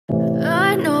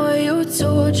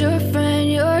told your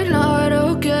friend you're not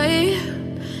okay?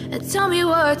 And tell me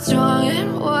what's wrong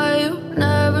and why you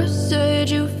never said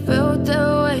you felt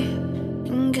that way.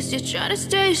 And guess you're trying to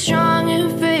stay strong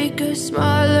and fake a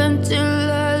smile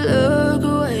until I look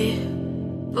away.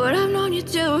 But I've known you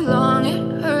too long,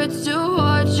 it hurts to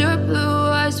watch your blue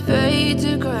eyes fade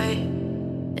to gray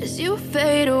as you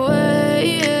fade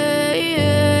away,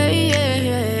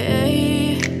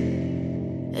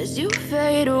 as you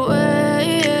fade away.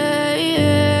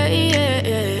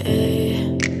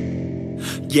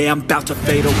 Yeah, I'm about to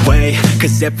fade away,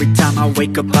 cause every time I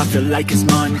wake up I feel like it's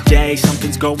Monday.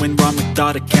 Something's going wrong with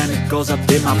all the chemicals up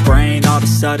in my brain. All of a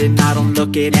sudden I don't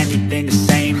look at anything the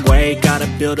same way. Got a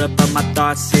buildup of my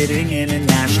thoughts sitting in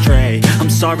an ashtray. I'm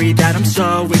sorry that I'm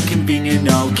so inconvenient,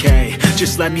 okay?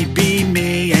 Just let me be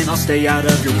me and I'll stay out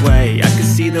of your way. I can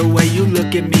see the way you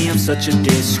look at me, I'm such a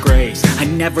disgrace. I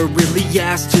never really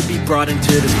asked to be brought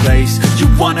into this place. You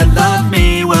wanna love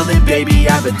me? Well then baby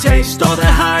I have a taste. All the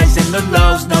highs and the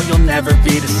lows, no, you'll never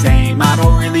be the same. I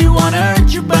don't really wanna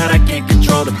hurt you, but I can't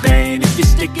control the pain. If you're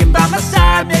sticking by my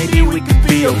side, maybe we could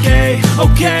be okay.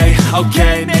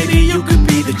 Okay, maybe you could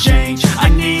be the change I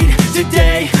need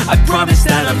today. I promise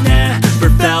that I've never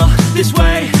felt this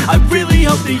way. I really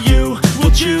hope that you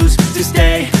will choose to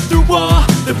stay through all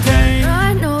the pain.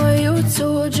 I know you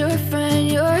told your friend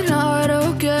you're not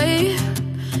okay.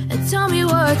 And tell me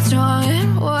what's wrong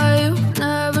and why you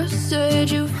never said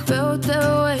you felt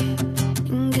that way.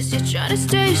 Guess you're trying to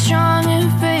stay strong and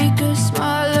fake a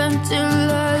smile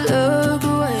until I look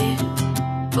away.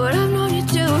 But I've known you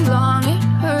too long, it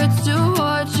hurts to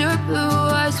watch your blue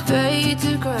eyes fade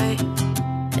to gray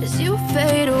as you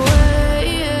fade away.